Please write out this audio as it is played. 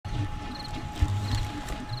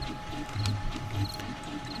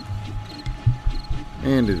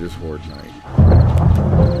And it is Horde night.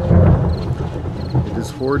 It is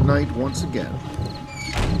Horde night once again.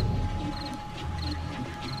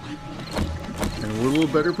 And we're a little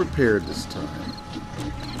better prepared this time.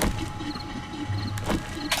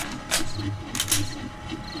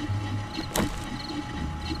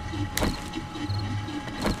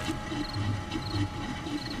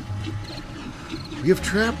 We have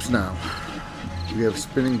traps now. We have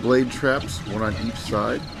spinning blade traps, one on each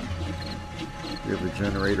side. We have a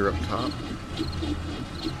generator up top.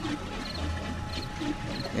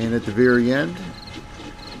 And at the very end,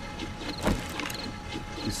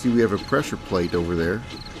 you see we have a pressure plate over there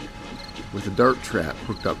with a dart trap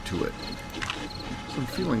hooked up to it. So I'm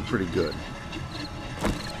feeling pretty good.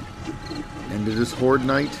 And it is Horde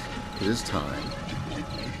night. It is time.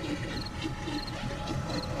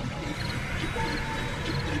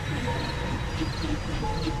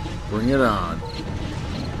 Bring it on.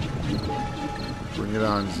 Bring it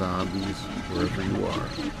on, zombies, wherever you are.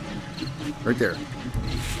 Right there.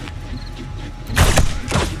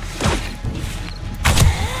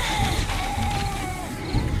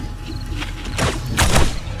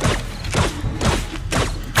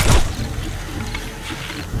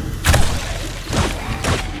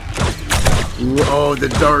 Ooh, oh, the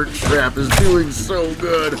dart trap is doing so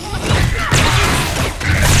good.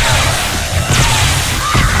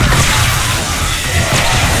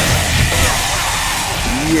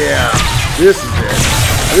 Yeah, this is it.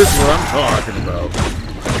 This is what I'm talking about.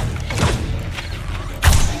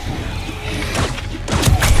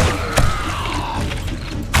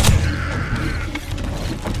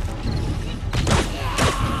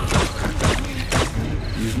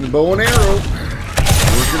 Using the bow and arrow.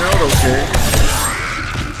 Working out okay.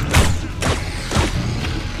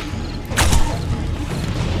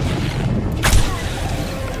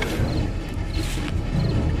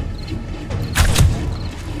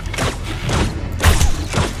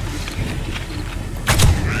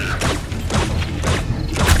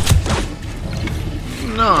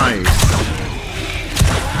 Nice.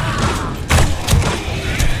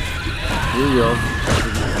 Here you go.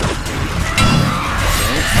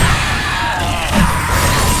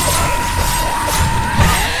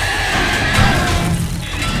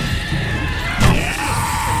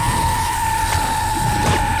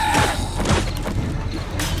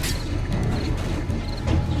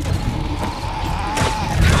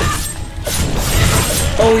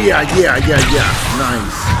 Oh yeah.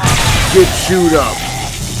 Nice. Get chewed up.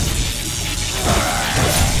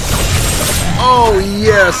 Oh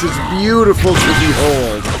yes, it's beautiful to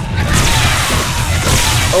behold.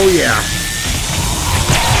 Oh yeah.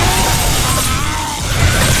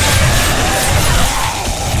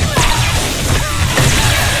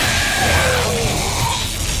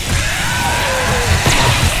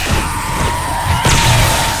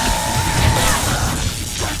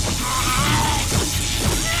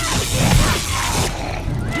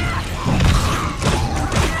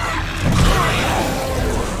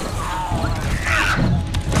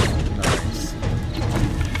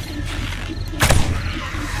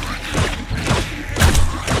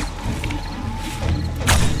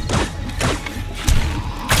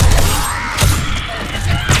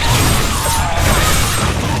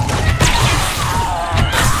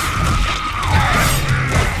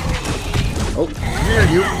 Oh, here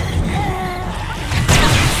you.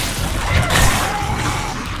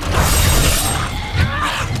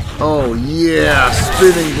 Oh yeah,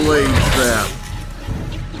 spinning blade trap.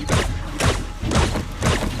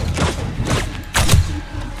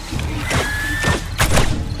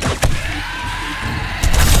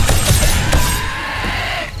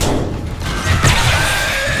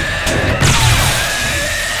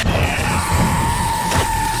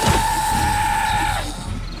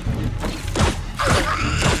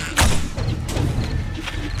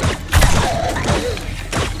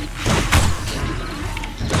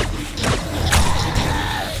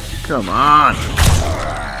 Come on.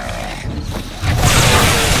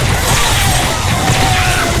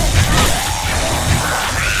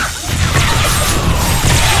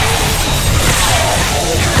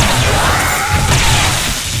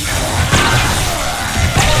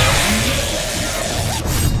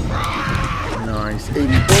 Nice. 80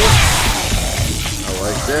 bullets. I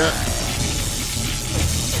like that.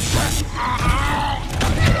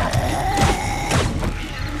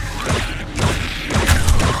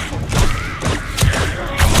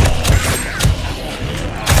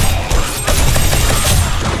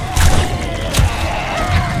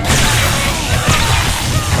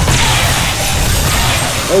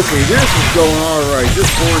 Okay, this is going alright. This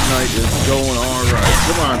Horde night is going alright.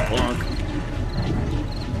 Come on, punk.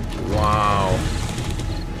 Wow.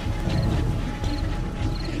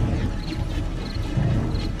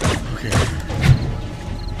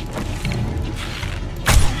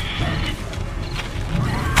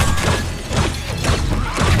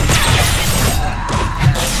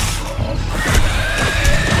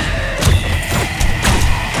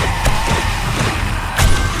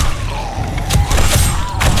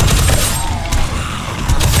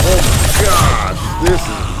 Oh my gosh, this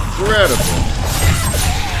is incredible.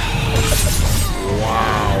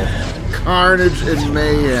 Wow. Carnage and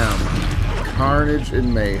mayhem. Carnage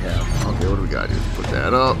and mayhem. Okay, what do we got here? Put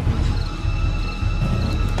that up.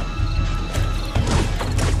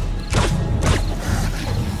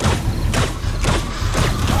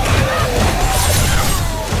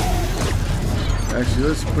 Actually,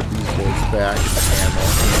 let's put these bolts back in the ammo.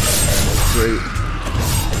 Ammo's great.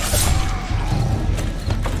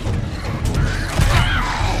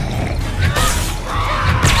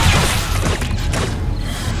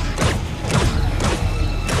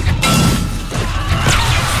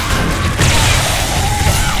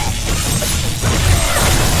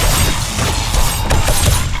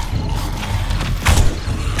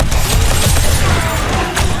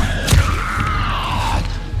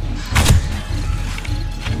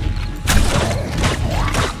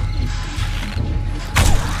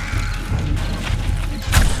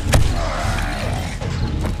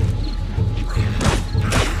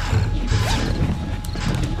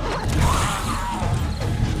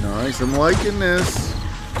 I'm liking this.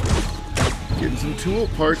 Getting some tool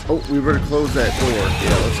parts. Oh, we better close that door.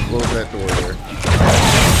 Yeah, let's close that door there.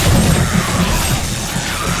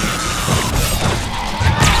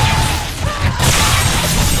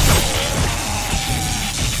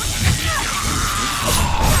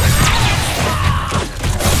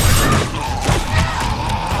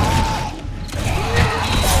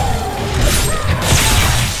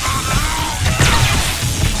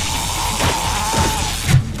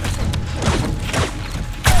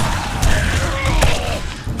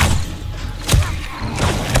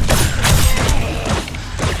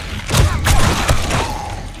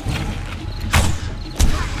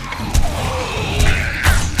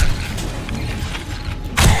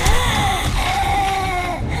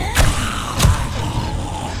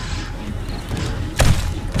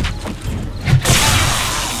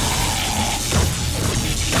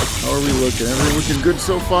 Everything looking good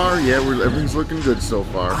so far? Yeah, everything's looking good so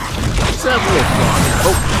far. Let's have a little fun.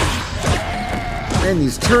 Oh, man,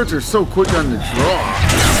 these turrets are so quick on the draw.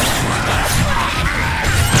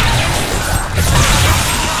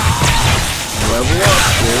 Level up.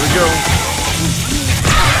 There we go.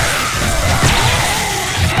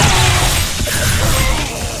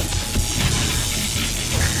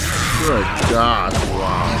 Good gosh,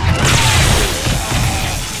 wow.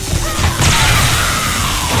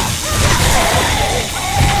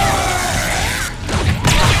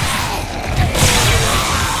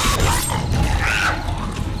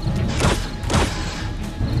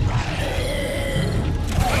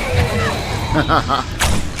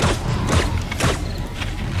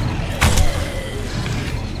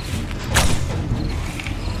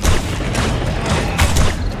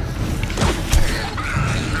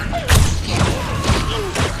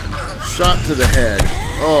 Shot to the head.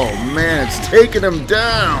 Oh man, it's taking him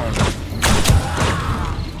down.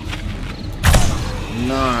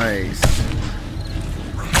 Nice.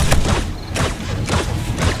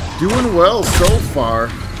 Doing well so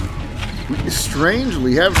far. We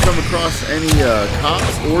strangely haven't come across any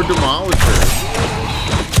cops or demolishers.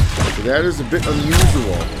 So that is a bit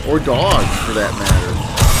unusual. Or dogs, for that matter.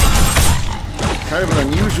 Kind of an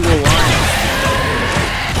unusual lineup.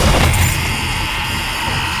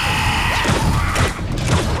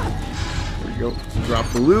 There we go. Let's drop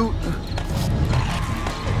the loot. There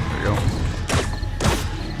we go.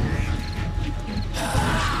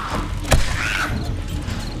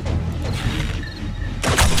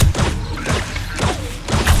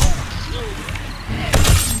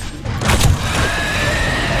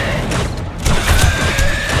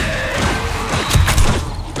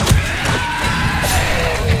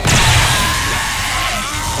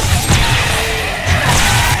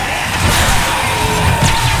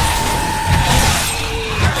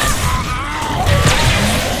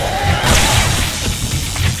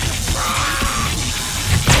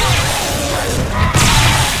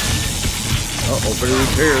 Better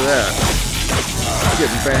repair that. It's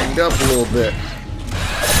getting banged up a little bit.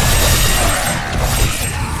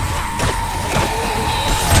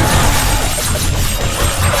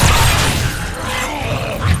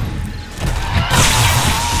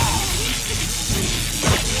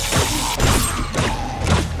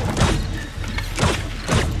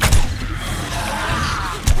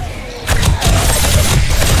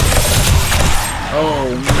 Oh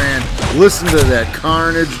man, listen to that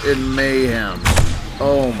carnage and mayhem.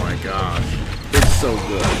 Oh my gosh, it's so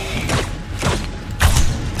good.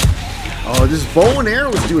 Oh, this bow and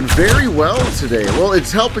arrow is doing very well today. Well,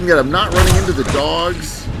 it's helping that I'm not running into the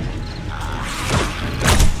dogs.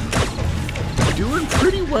 Doing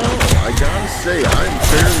pretty well. I I gotta say, I'm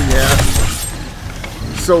fairly happy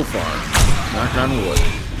so far. Knock on wood.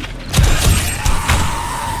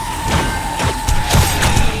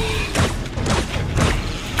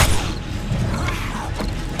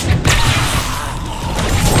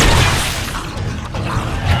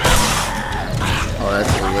 Oh,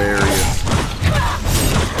 that's hilarious.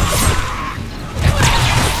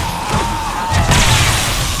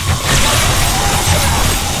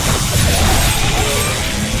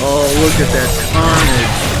 Oh, look at that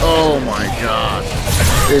carnage. Oh my gosh.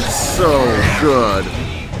 It's so good.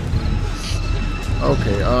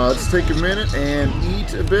 Okay, let's take a minute and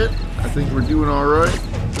eat a bit. I think we're doing alright.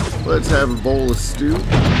 Let's have a bowl of stew.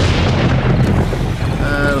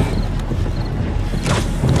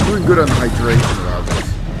 Doing good on the hydration levels.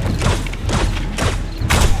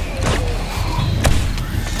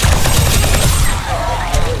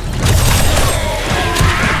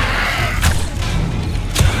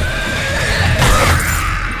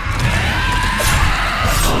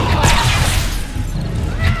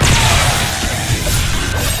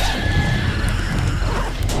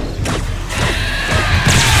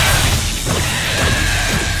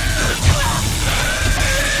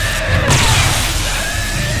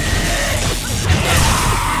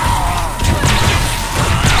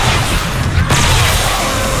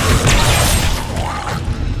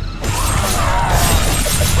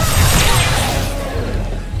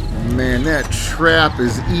 Man, that trap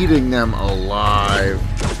is eating them alive.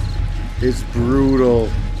 It's brutal.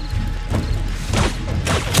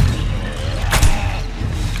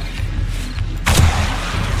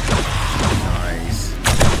 Nice.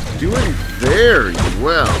 Doing very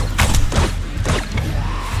well.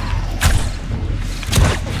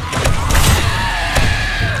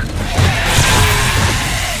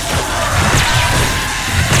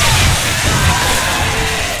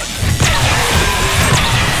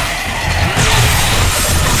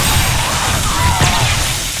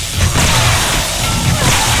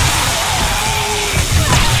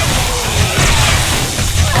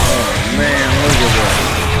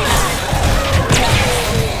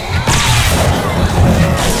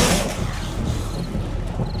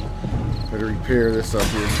 Better repair this up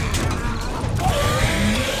here.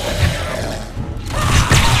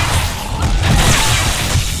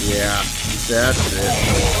 Yeah, that's it.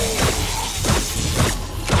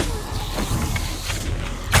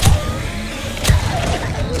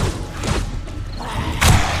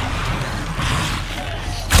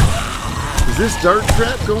 Is this dart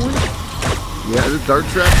trap going? Yeah, the dart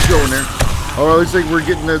trap's going there. Oh, it looks like we're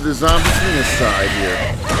getting the zombies from this side here.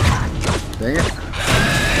 Dang it.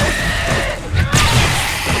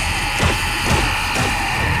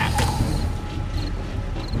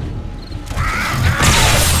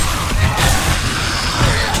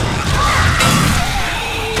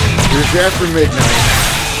 It's after midnight.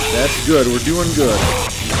 That's good. We're doing good.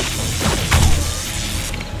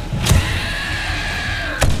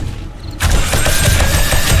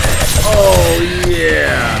 Oh,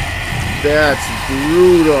 yeah. That's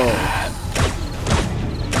brutal.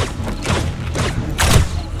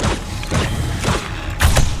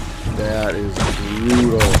 That is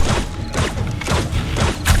brutal.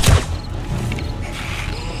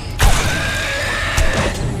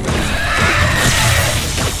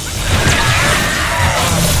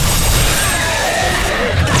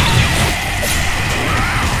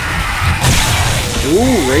 Ooh,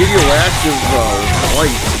 radioactive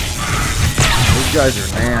white. Those guys are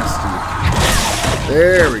nasty.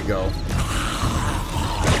 There we go.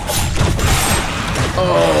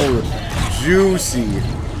 Oh, juicy.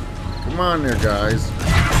 Come on there, guys.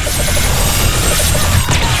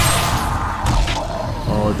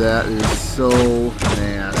 Oh, that is so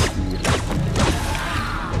nasty.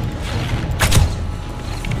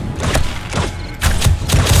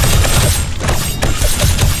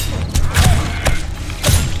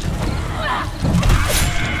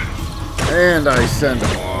 And I send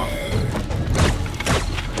them off.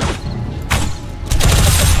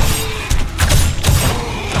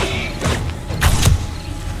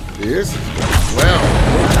 This is well.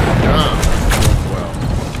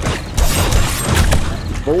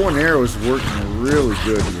 The bow and arrow is working really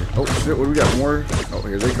good here. Oh shit, what do we got? More? Oh,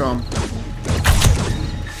 here they come.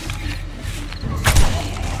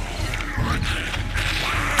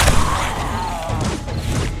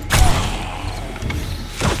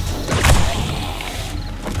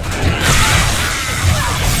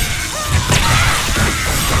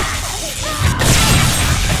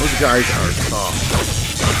 Guys are tough.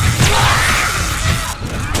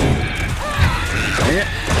 Dang it.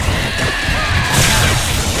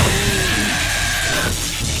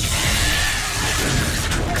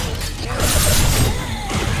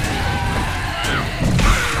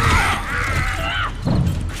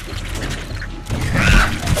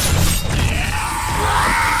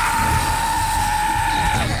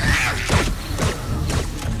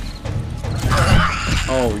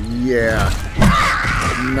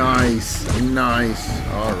 Nice, nice.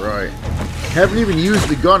 All right. Haven't even used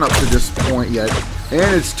the gun up to this point yet,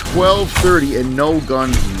 and it's 12:30 and no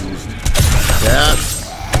guns used. That's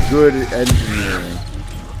good engineering.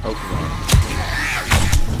 Oh, come on.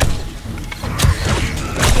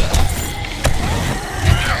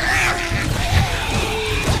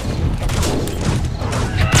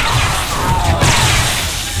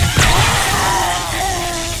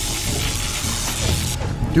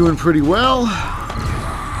 Doing pretty well.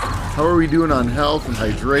 How are we doing on health and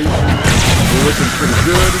hydration? We're looking pretty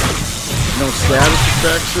good. No status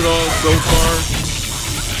effects at all so far.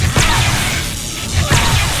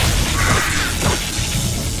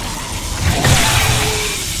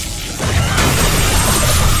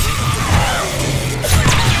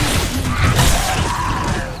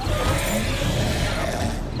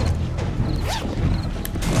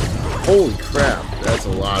 Holy crap, that's a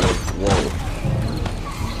lot of whoa.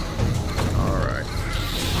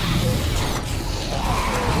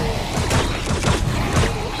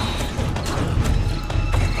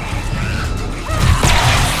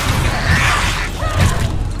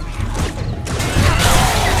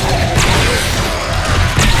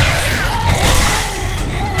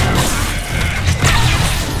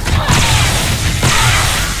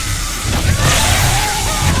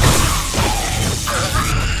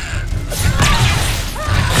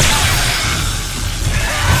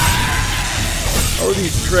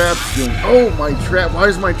 Traps doing? Oh, my trap. Why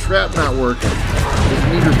is my trap not working? Does it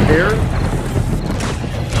need repair?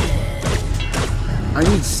 I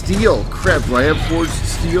need steel. Crap, do I have forged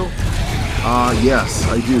steel? Yes,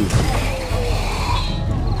 I do.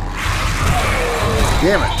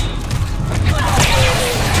 Damn it.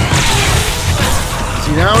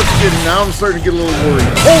 See, now it's getting, now I'm starting to get a little worried.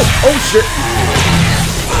 Oh shit.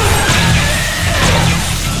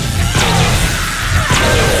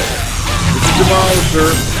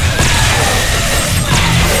 Demolisher.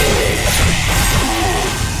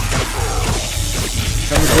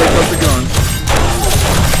 Time to break up the gun.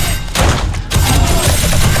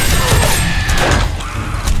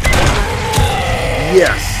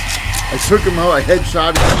 Yes! I took him out, I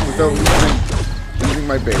headshotted him without losing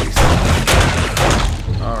my base.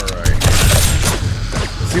 Alright.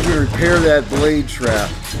 Let's see if we can repair that blade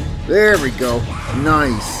trap. There we go.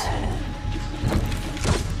 Nice.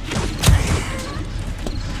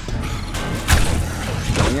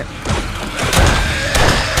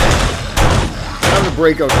 Time to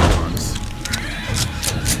break out the guns.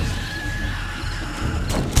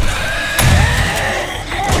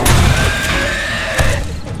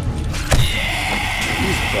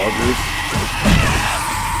 These buggers.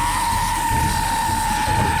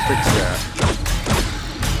 Fix that.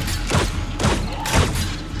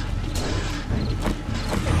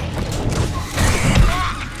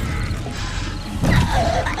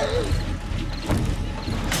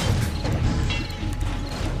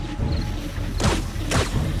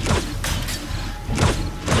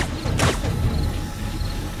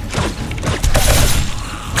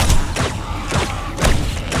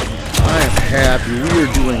 Happy. We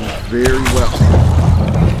are doing very well.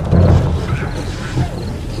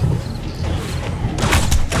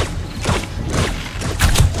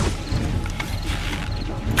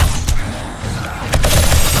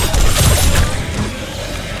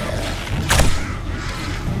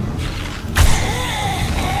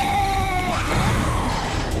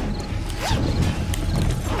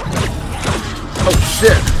 Oh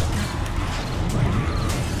shit.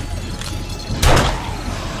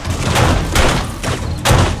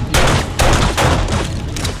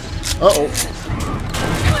 Uh-oh.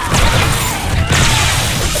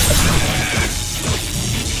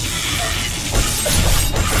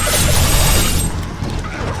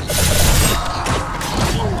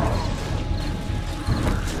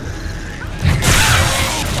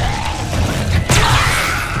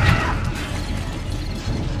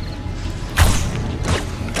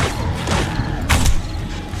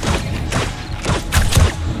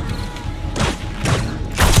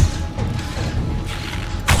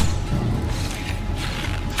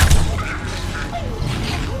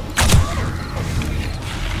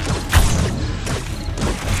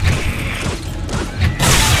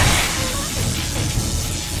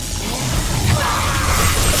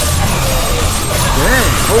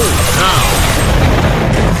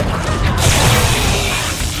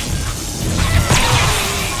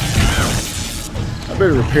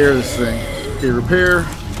 Better repair this thing. Okay, repair.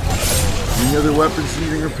 Any other weapons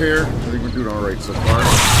needing repair? I think we're doing alright so far.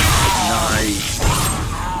 Nice.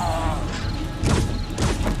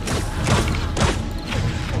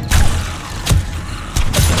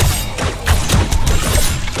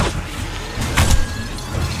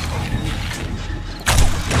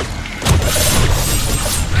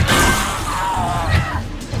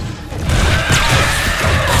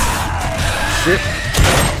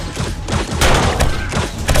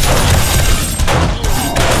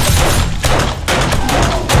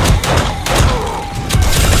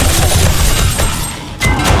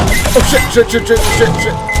 Oh shit, shit, shit, shit, shit,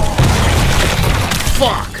 shit.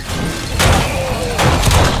 Fuck.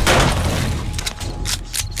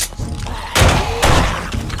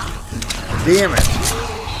 Damn it.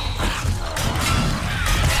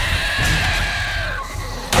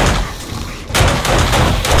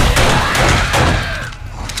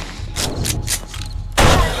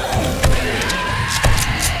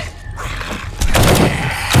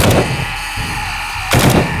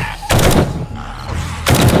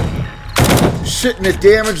 Shit, and it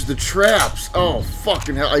damaged the traps. Oh,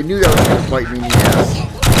 fucking hell. I knew that was going to bite me in the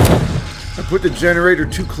ass. I put the generator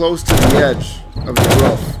too close to the edge of the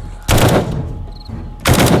roof.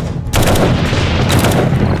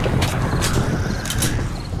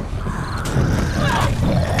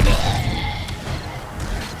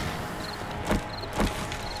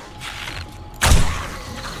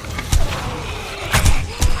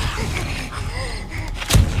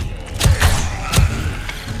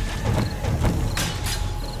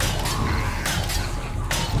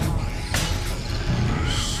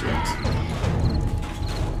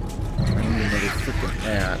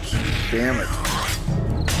 Damn it.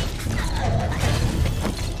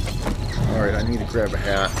 Alright, I need to grab a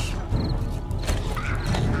hatch.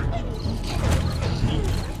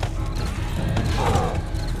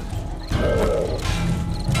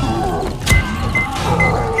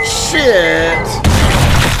 Shit!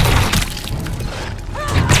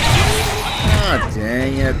 Ah,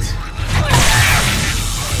 dang it.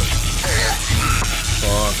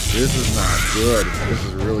 Fuck, this is not good. This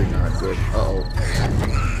is really not good. Uh-oh.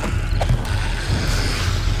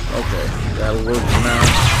 Okay, that'll work for now.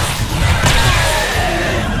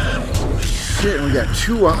 Shit, and we got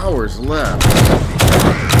 2 hours left.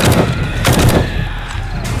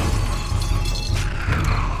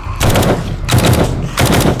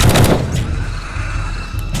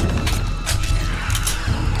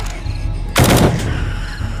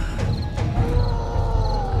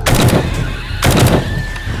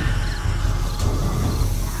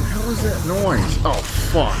 What the hell is that noise? Oh,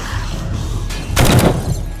 fuck.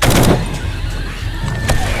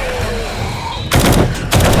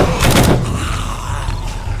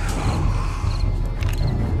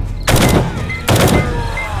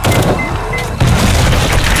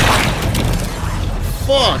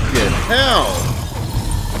 Fucking hell!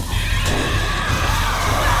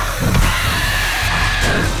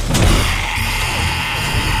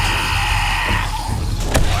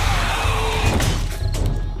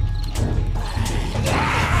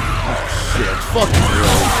 Shit, fucking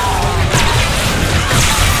really.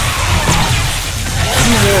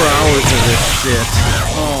 2 more hours of this shit.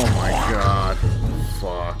 Oh my god.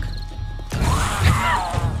 Fuck.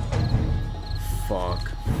 Fuck,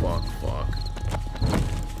 fuck, fuck.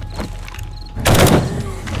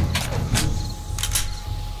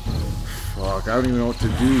 Fuck, I don't even know what to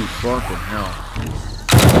do. Fucking hell.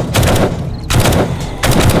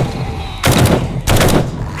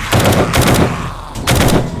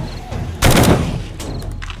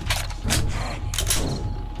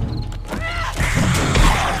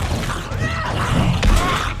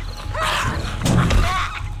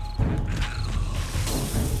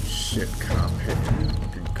 Shit, cop hit.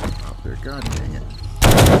 Fucking cop there. God dang it.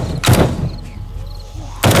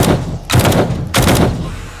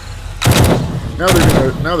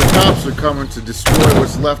 Now the cops are coming to destroy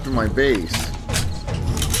what's left of my base.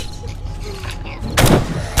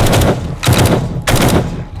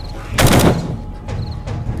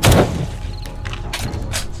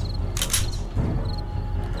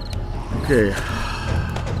 Okay.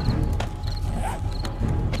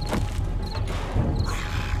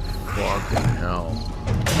 Fucking hell.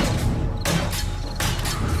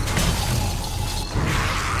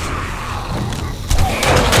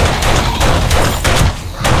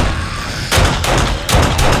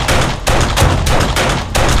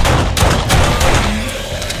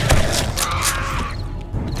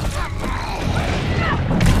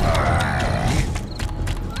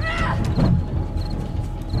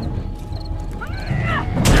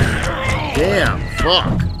 Damn,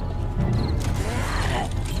 fuck.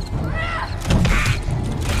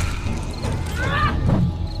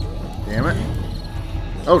 Damn it.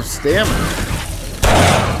 Oh, stamina.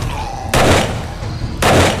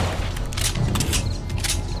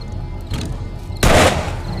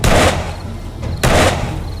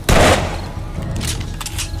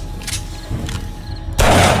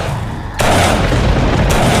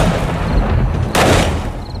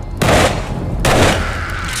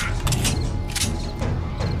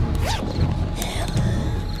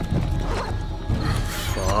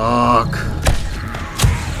 Fuck.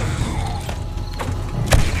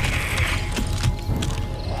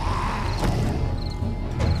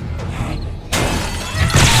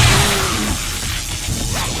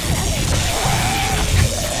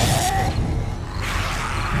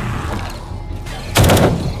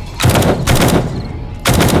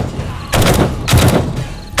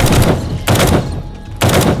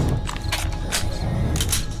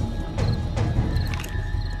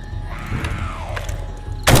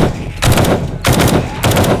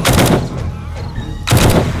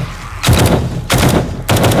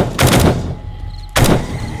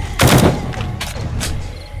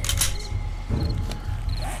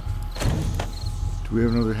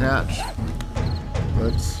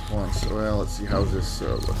 Let's see how's this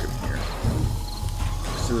looking here.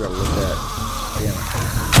 See what I look at. Damn it.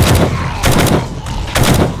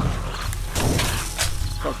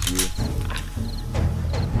 Fuck you.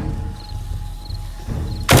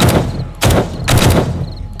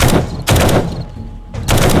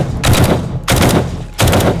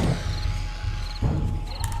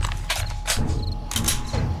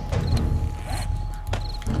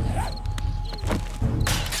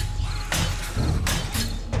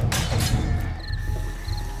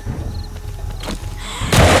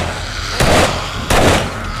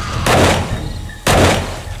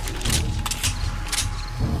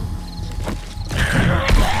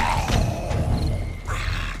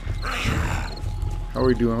 How are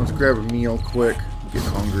we doing? Let's grab a meal quick. I'm getting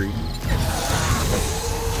hungry.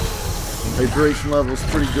 Hydration level's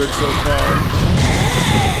pretty good so far.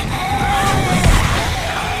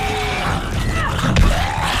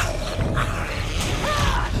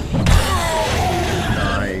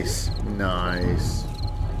 Nice. Nice.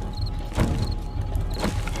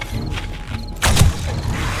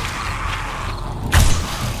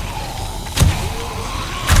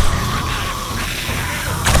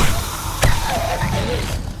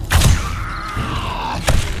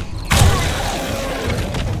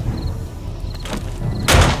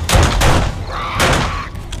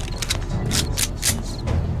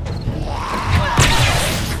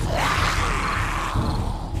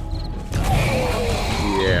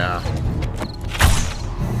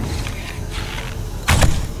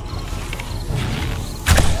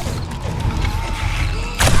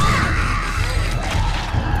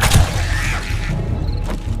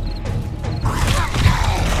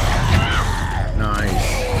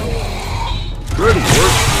 Good work,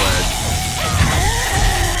 Sledge.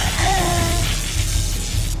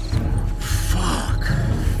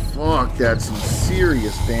 Fuck, that's some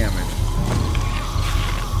serious damage.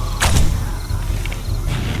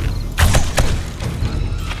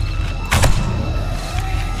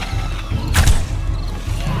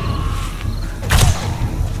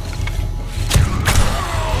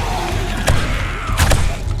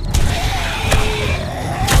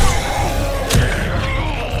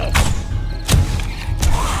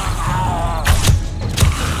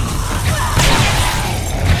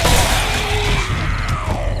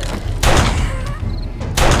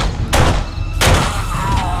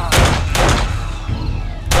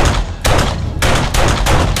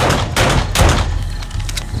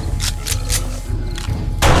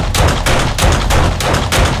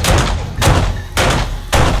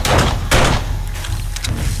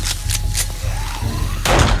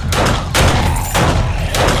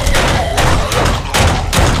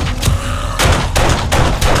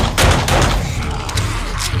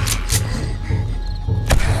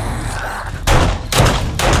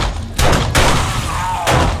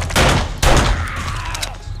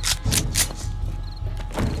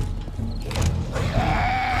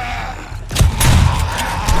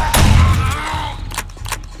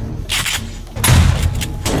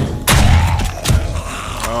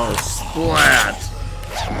 Splat!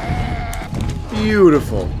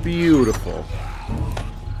 Beautiful, beautiful.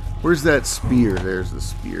 Where's that spear? There's the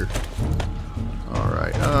spear.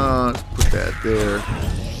 Alright, let's put that there.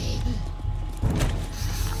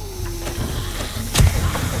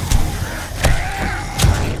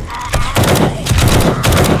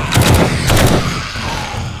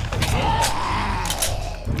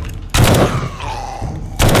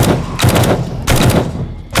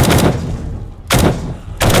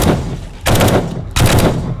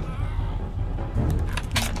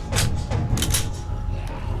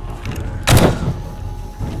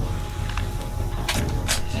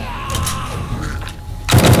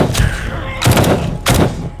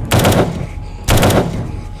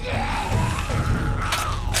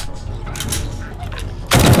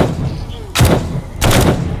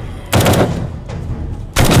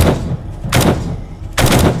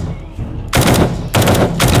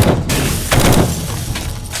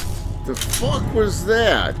 The fuck was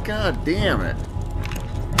that? God damn it.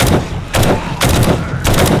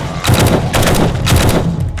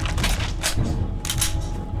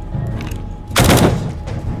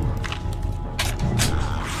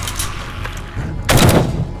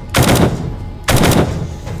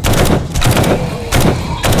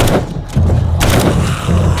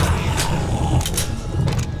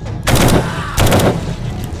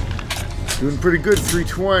 Doing pretty good,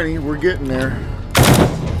 320. We're getting there.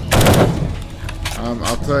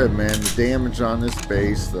 I'll tell you, man, the damage on this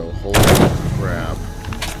base, though, holy crap.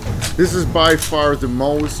 This is by far the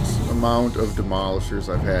most amount of Demolishers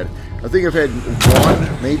I've had. I think I've had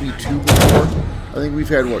one, maybe two before. I think we've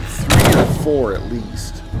had, what, 3 or 4 at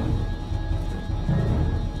least.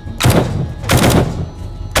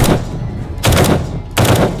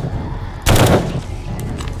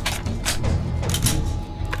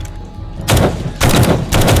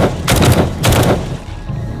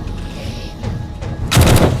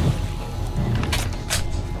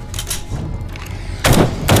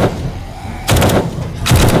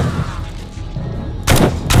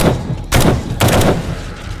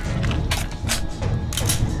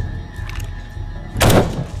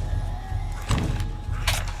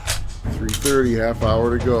 Half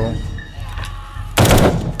hour to go.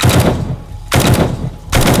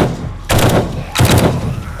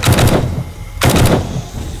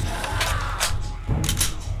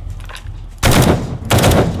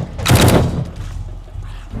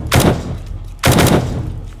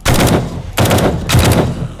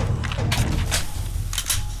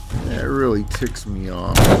 That really ticks me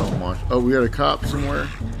off so much. Oh, we got a cop somewhere.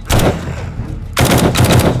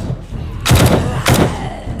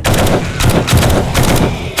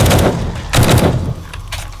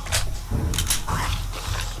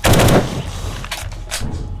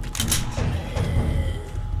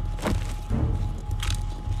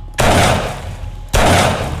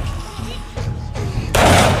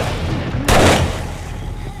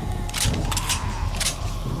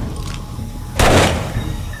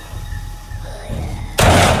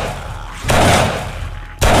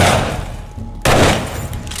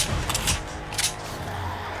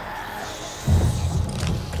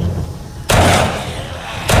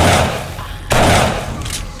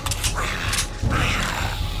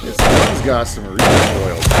 Got some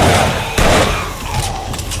recoil.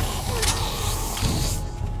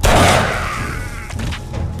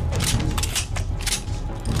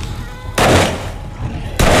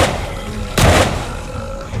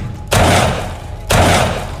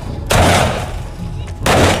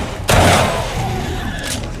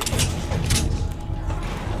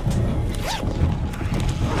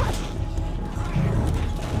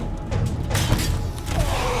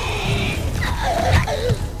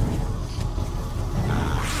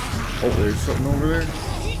 Oh, there's something over there.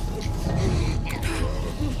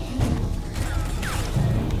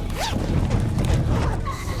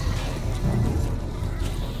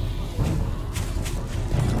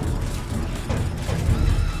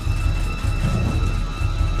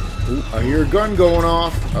 Ooh, I hear a gun going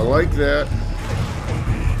off. I like that.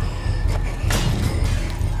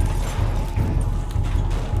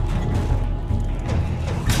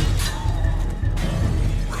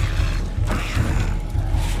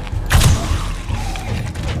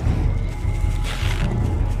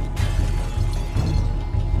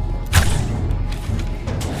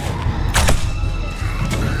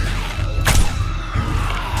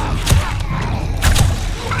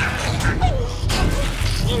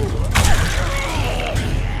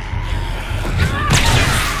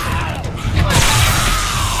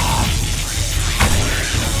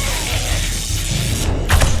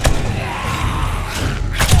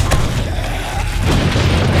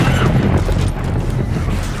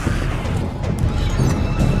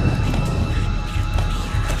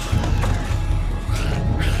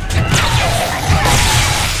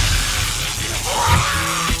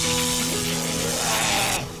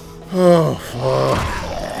 Oh, fuck.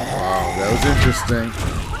 Wow, that was interesting.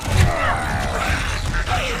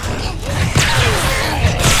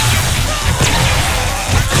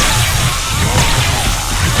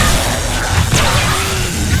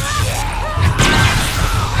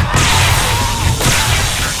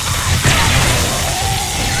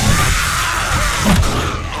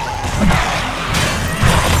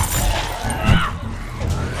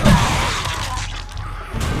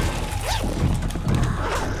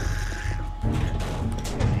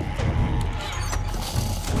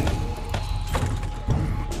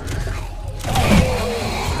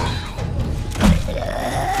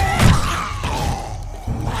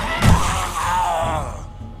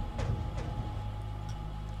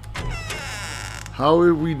 How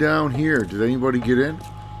are we down here? Did anybody get in?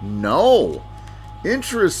 No.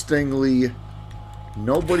 Interestingly,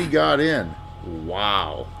 nobody got in.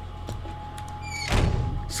 Wow.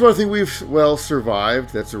 So I think we've, well,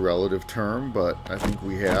 survived. That's a relative term, but I think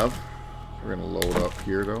we have. We're going to load up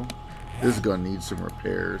here, though. This gun needs some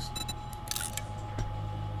repairs.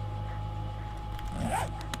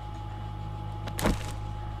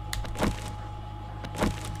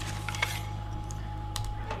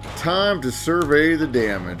 Time to survey the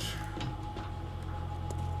damage.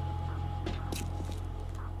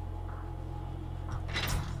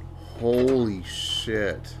 Holy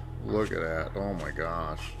shit. Look at that. Oh my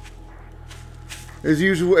gosh. As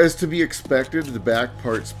usual, as to be expected, the back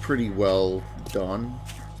part's pretty well done.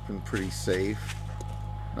 It's been pretty safe.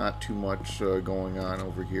 Not too much going on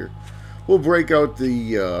over here. We'll break out the...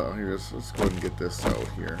 here, let's go ahead and get this out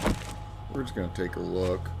here. We're just going to take a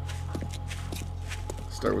look.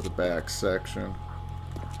 Start with the back section.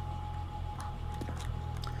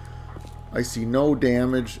 I see no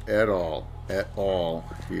damage at all. At all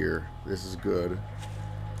here. This is good.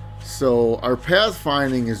 So, our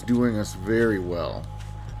pathfinding is doing us very well.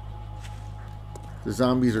 The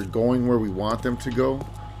zombies are going where we want them to go.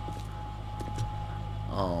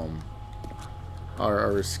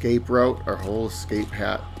 Our escape route, our whole escape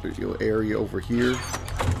area over here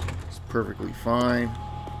is perfectly fine.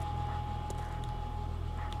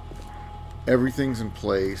 Everything's in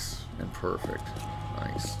place and perfect.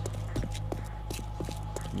 Nice.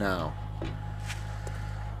 Now,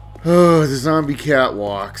 the zombie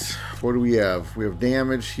catwalks. What do we have? We have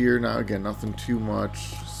damage here. Now, again, nothing too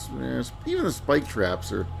much. Even the spike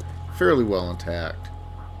traps are fairly well intact.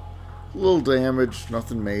 A little damage,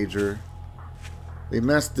 nothing major. They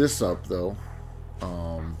messed this up, though.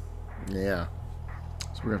 Yeah.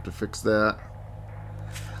 So we're going to have to fix that.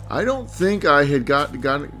 I don't think I had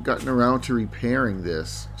gotten around to repairing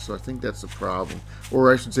this. So I think that's the problem.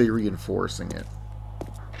 Or I should say reinforcing it.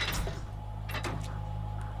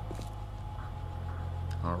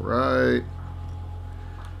 Alright.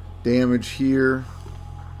 Damage here.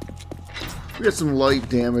 We got some light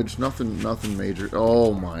damage. Nothing major.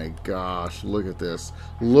 Oh my gosh. Look at this.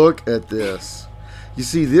 Look at this. You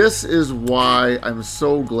see, this is why I'm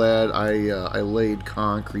so glad I laid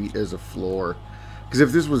concrete as a floor. Because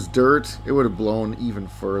if this was dirt, it would have blown even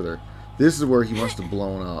further. This is where he must have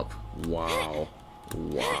blown up. Wow.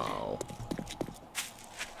 Wow.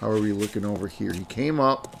 How are we looking over here? He came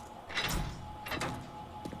up.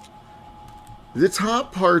 The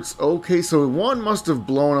top part's okay, so one must have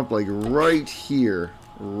blown up like right here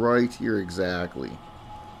exactly,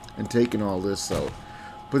 and taken all this out.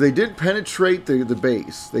 But they did penetrate the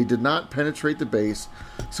base. They did not penetrate the base,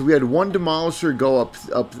 so we had one Demolisher go off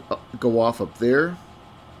up there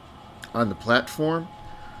on the platform.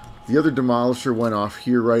 The other Demolisher went off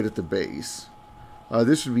here right at the base.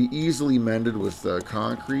 This should be easily mended with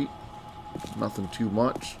concrete. Nothing too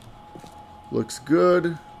much. Looks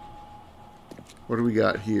good. What do we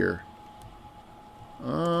got here?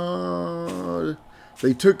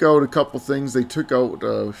 They took out a couple things. They took out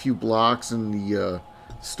a few blocks in the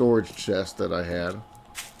storage chest that I had.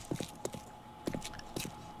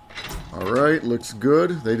 Alright, looks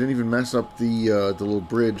good. They didn't even mess up the little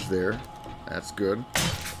bridge there. That's good.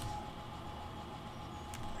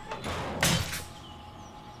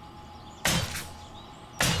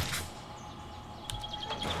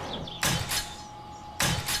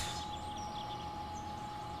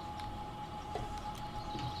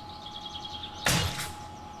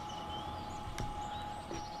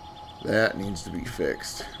 That needs to be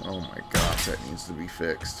fixed. Oh my gosh, that needs to be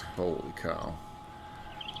fixed. Holy cow.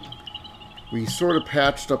 We sort of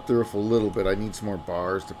patched up the roof a little bit. I need some more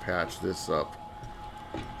bars to patch this up.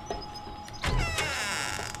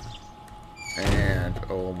 And,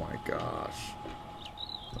 oh my gosh.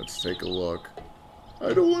 Let's take a look.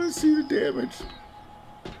 I don't want to see the damage.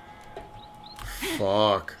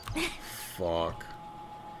 Fuck. Fuck.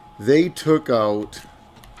 They took out...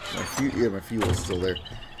 my fuel's still there.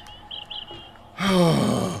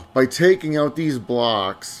 By taking out these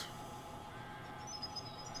blocks,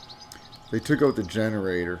 they took out the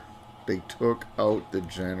generator. They took out the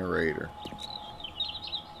generator.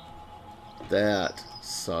 That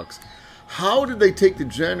sucks. How did they take the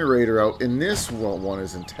generator out and this one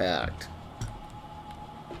is intact?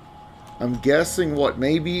 I'm guessing what?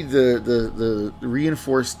 Maybe the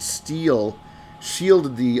reinforced steel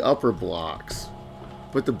shielded the upper blocks,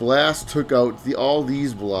 but the blast took out all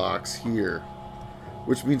these blocks here.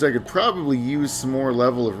 Which means I could probably use some more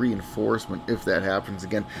level of reinforcement if that happens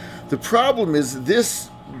again. The problem is this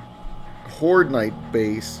Horde Knight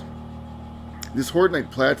base, this Horde Knight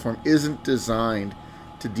platform isn't designed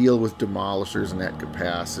to deal with Demolishers in that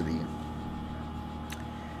capacity.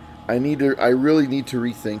 I really need to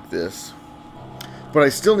rethink this. But I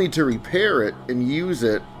still need to repair it and use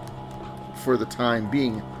it for the time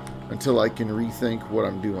being until I can rethink what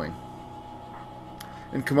I'm doing.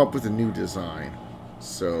 And come up with a new design.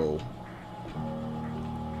 So,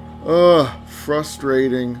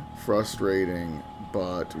 frustrating,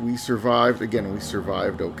 but we survived. Again, we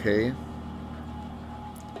survived okay.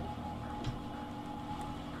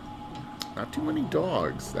 Not too many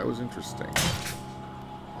dogs. That was interesting.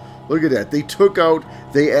 Look at that.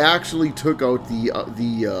 They actually took out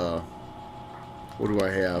the What do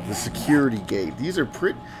I have? The security gate. These are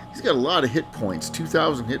pretty... He's got a lot of hit points.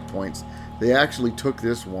 2,000 hit points. They actually took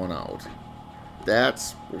this one out.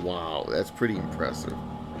 That's... Wow. That's pretty impressive.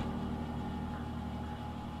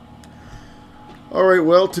 Alright,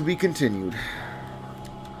 well, to be continued.